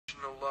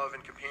love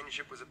and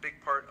companionship was a big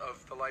part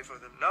of the life of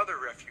another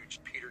refuge,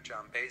 Peter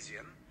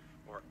Jambasian,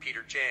 or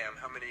Peter Jam.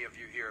 How many of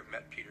you here have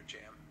met Peter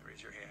Jam?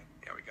 Raise your hand.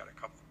 Yeah, we got a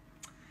couple.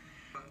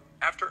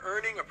 After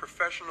earning a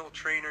professional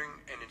training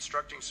and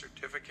instructing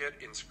certificate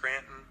in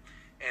Scranton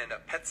and a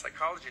pet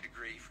psychology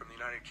degree from the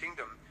United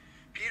Kingdom,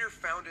 Peter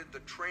founded the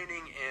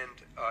training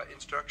and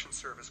instruction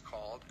service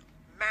called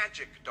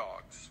Magic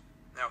Dogs.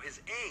 Now, his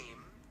aim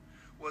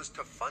was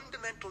to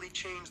fundamentally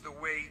change the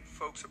way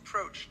folks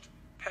approached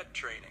pet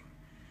training.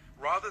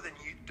 Rather than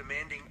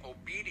demanding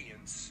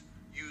obedience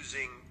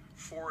using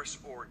force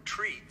or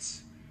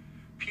treats,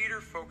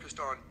 Peter focused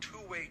on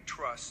two-way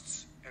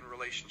trusts and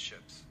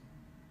relationships.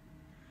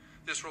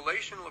 This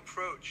relational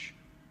approach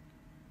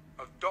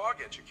of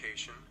dog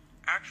education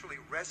actually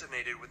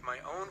resonated with my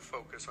own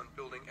focus on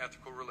building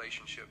ethical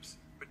relationships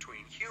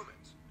between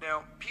humans.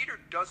 Now, Peter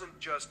doesn't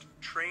just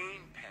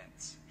train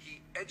pets,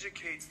 he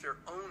educates their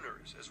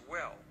owners as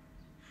well.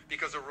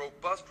 Because a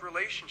robust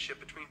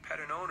relationship between pet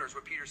and owners,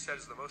 what Peter said,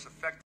 is the most effective